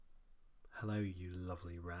Hello, you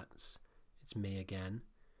lovely rats. It's me again,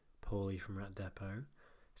 Paulie from Rat Depot.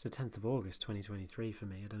 It's the 10th of August 2023 for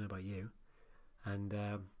me, I don't know about you. And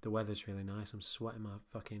the weather's really nice, I'm sweating my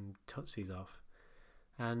fucking tootsies off.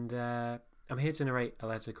 And I'm here to narrate a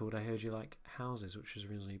letter called I Heard You Like Houses, which was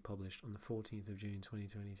originally published on the 14th of June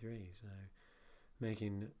 2023. So,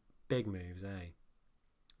 making big moves, eh?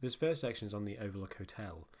 This first section is on the Overlook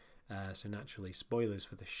Hotel, so naturally spoilers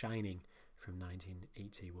for The Shining from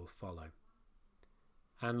 1980 will follow.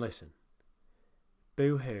 And listen,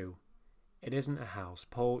 boo-hoo, it isn't a house.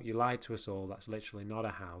 Paul, you lied to us all, that's literally not a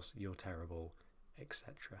house, you're terrible,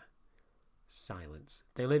 etc. Silence.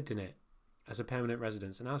 They lived in it as a permanent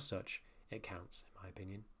residence, and as such, it counts, in my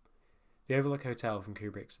opinion. The Overlook Hotel from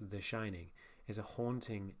Kubrick's The Shining is a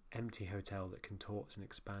haunting, empty hotel that contorts and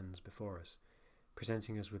expands before us,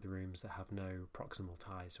 presenting us with rooms that have no proximal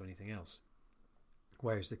ties to anything else.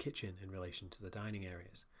 Where is the kitchen in relation to the dining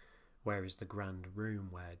areas? Where is the grand room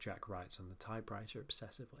where Jack writes on the typewriter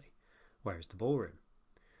obsessively? Where is the ballroom?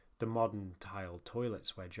 The modern tiled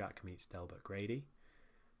toilets where Jack meets Delbert Grady?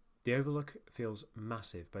 The Overlook feels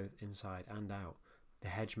massive both inside and out, the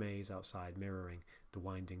hedge maze outside mirroring the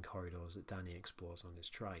winding corridors that Danny explores on his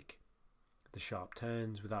trike. The sharp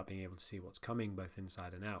turns, without being able to see what's coming both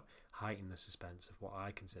inside and out, heighten the suspense of what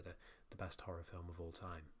I consider the best horror film of all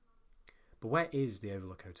time. But where is the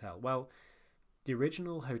Overlook Hotel? Well, the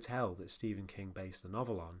original hotel that Stephen King based the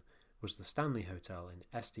novel on was the Stanley Hotel in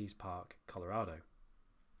Estes Park, Colorado.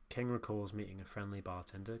 King recalls meeting a friendly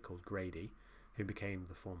bartender called Grady, who became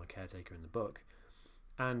the former caretaker in the book,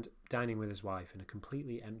 and dining with his wife in a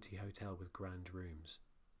completely empty hotel with grand rooms.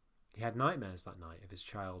 He had nightmares that night of his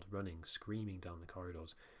child running, screaming down the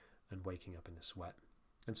corridors and waking up in a sweat.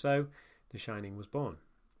 And so, The Shining was born.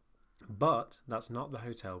 But that's not the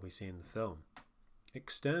hotel we see in the film.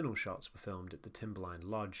 External shots were filmed at the Timberline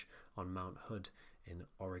Lodge on Mount Hood in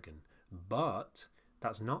Oregon. But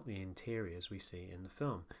that's not the interiors we see in the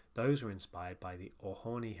film. Those were inspired by the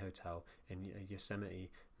Ohorny Hotel in Yosemite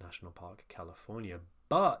National Park, California.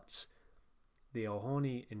 But the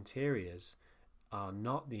Ohorny interiors are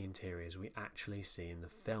not the interiors we actually see in the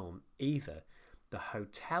film either. The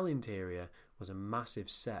hotel interior was a massive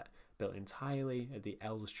set built entirely at the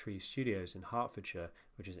Elstree Studios in Hertfordshire,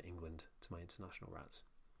 which is England to my international rats.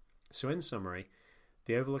 So in summary,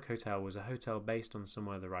 the Overlook Hotel was a hotel based on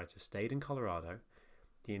somewhere the writer stayed in Colorado,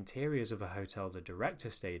 the interiors of a hotel the director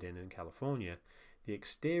stayed in California, the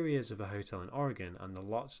exteriors of a hotel in Oregon, and the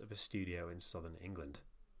lots of a studio in southern England.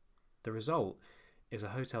 The result is a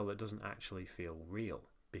hotel that doesn't actually feel real,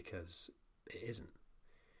 because it isn't.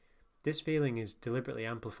 This feeling is deliberately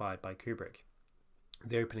amplified by Kubrick.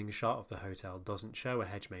 The opening shot of the hotel doesn't show a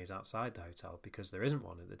hedge maze outside the hotel because there isn't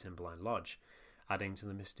one at the Timberline Lodge, adding to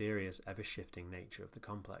the mysterious, ever-shifting nature of the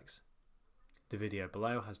complex. The video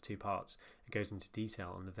below has two parts. It goes into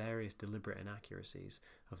detail on the various deliberate inaccuracies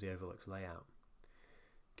of the Overlook's layout.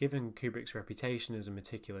 Given Kubrick's reputation as a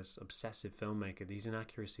meticulous, obsessive filmmaker, these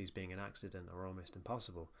inaccuracies being an accident are almost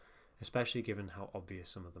impossible, especially given how obvious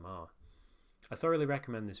some of them are. I thoroughly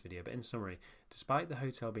recommend this video, but in summary, despite the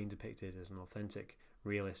hotel being depicted as an authentic,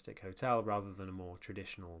 realistic hotel rather than a more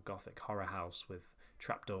traditional gothic horror house with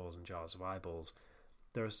trapdoors and jars of eyeballs,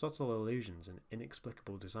 there are subtle allusions and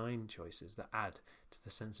inexplicable design choices that add to the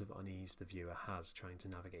sense of unease the viewer has trying to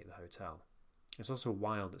navigate the hotel. It's also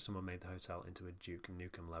wild that someone made the hotel into a Duke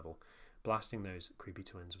Nukem level. Blasting those creepy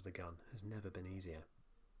twins with a gun has never been easier.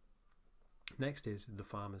 Next is The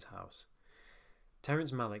Farmer's House.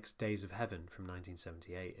 Terrence Malick's Days of Heaven from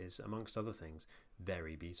 1978 is, amongst other things,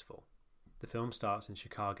 very beautiful. The film starts in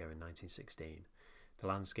Chicago in 1916. The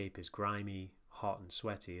landscape is grimy, hot and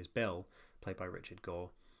sweaty as Bill, played by Richard Gere,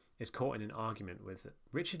 is caught in an argument with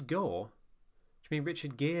Richard Gere? Do you mean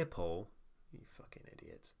Richard Gere, Paul? You fucking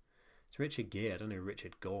idiot. It's Richard Gere, I don't know who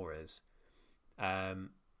Richard Gere is.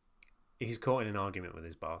 He's caught in an argument with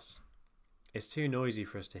his boss. It's too noisy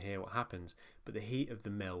for us to hear what happens, but the heat of the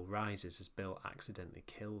mill rises as Bill accidentally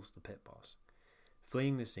kills the pit boss.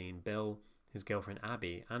 Fleeing the scene, Bill, his girlfriend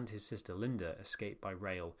Abby, and his sister Linda escape by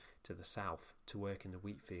rail to the south to work in the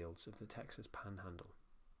wheat fields of the Texas Panhandle.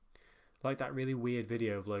 Like that really weird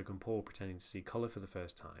video of Logan Paul pretending to see colour for the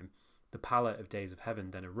first time, the palette of Days of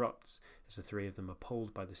Heaven then erupts as the three of them are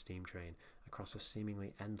pulled by the steam train across a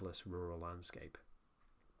seemingly endless rural landscape.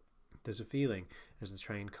 There's a feeling, as the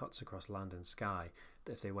train cuts across land and sky,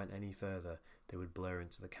 that if they went any further, they would blur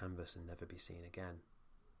into the canvas and never be seen again.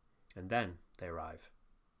 And then they arrive.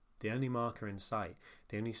 The only marker in sight,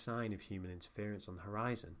 the only sign of human interference on the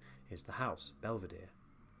horizon, is the house, Belvedere.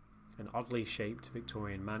 An oddly shaped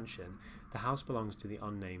Victorian mansion, the house belongs to the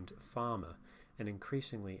unnamed farmer, an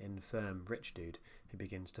increasingly infirm rich dude who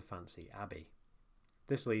begins to fancy Abby.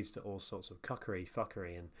 This leads to all sorts of cockery,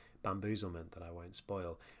 fuckery and bamboozlement that I won't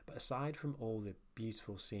spoil, but aside from all the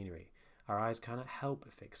beautiful scenery, our eyes cannot help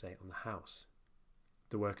but fixate on the house.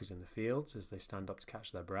 The workers in the fields, as they stand up to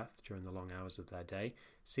catch their breath during the long hours of their day,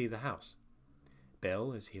 see the house.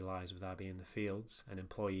 Bill, as he lies with Abby in the fields, an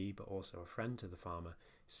employee but also a friend to the farmer,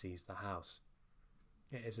 sees the house.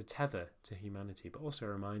 It is a tether to humanity, but also a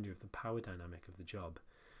reminder of the power dynamic of the job.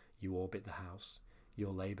 You orbit the house,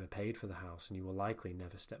 your labour paid for the house, and you will likely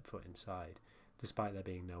never step foot inside, despite there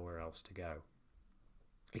being nowhere else to go.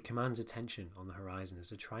 It commands attention on the horizon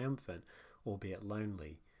as a triumphant, albeit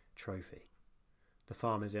lonely, trophy. The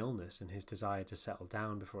farmer's illness and his desire to settle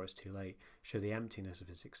down before it's too late show the emptiness of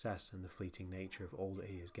his success and the fleeting nature of all that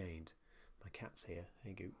he has gained. My cat's here.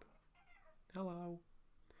 Hey, Goop. Hello.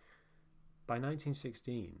 By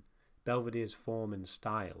 1916, Belvedere's form and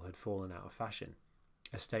style had fallen out of fashion,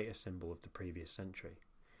 a status symbol of the previous century.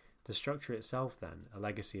 The structure itself, then, a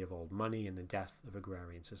legacy of old money and the death of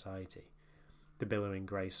agrarian society. The billowing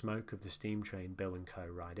grey smoke of the steam train Bill and Co.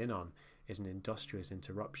 ride in on is an industrious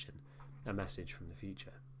interruption, a message from the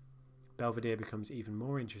future. Belvedere becomes even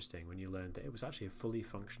more interesting when you learn that it was actually a fully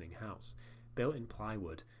functioning house, built in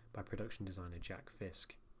plywood by production designer Jack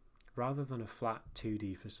Fisk. Rather than a flat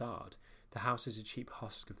 2D facade, the house is a cheap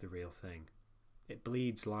husk of the real thing. It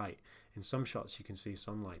bleeds light. In some shots you can see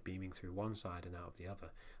sunlight beaming through one side and out of the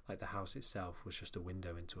other, like the house itself was just a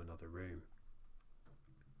window into another room.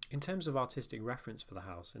 In terms of artistic reference for the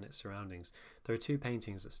house and its surroundings, there are two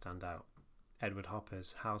paintings that stand out. Edward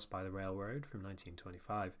Hopper's House by the Railroad from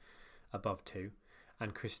 1925, above two,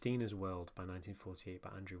 and Christina's World by 1948 by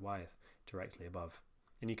Andrew Wyeth, directly above.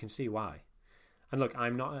 And you can see why. And look,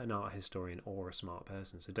 I'm not an art historian or a smart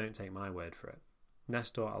person, so don't take my word for it.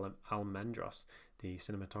 Nestor Almendros, the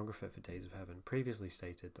cinematographer for Days of Heaven, previously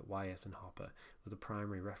stated that Wyeth and Hopper were the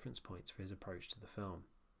primary reference points for his approach to the film.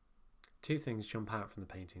 Two things jump out from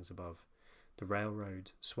the paintings above: the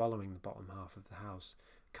railroad swallowing the bottom half of the house,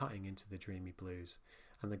 cutting into the dreamy blues,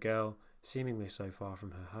 and the girl, seemingly so far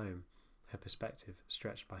from her home, her perspective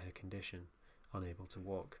stretched by her condition, unable to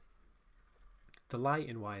walk. The light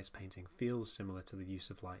in Wyeth's painting feels similar to the use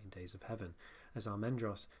of light in Days of Heaven, as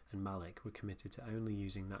Almendros and Malick were committed to only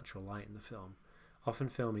using natural light in the film, often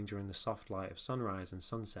filming during the soft light of sunrise and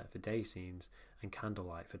sunset for day scenes and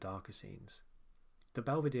candlelight for darker scenes. The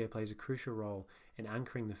Belvedere plays a crucial role in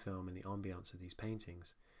anchoring the film in the ambience of these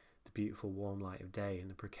paintings, the beautiful warm light of day and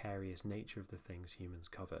the precarious nature of the things humans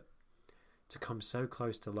covet. To come so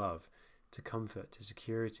close to love, to comfort, to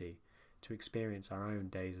security, to experience our own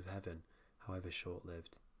days of heaven, however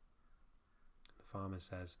short-lived. The farmer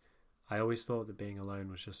says, "I always thought that being alone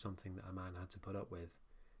was just something that a man had to put up with.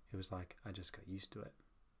 It was like I just got used to it."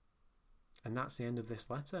 And that's the end of this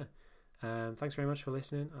letter. Thanks very much for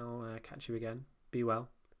listening. I'll catch you again. Be well.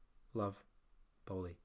 Love, Bowley.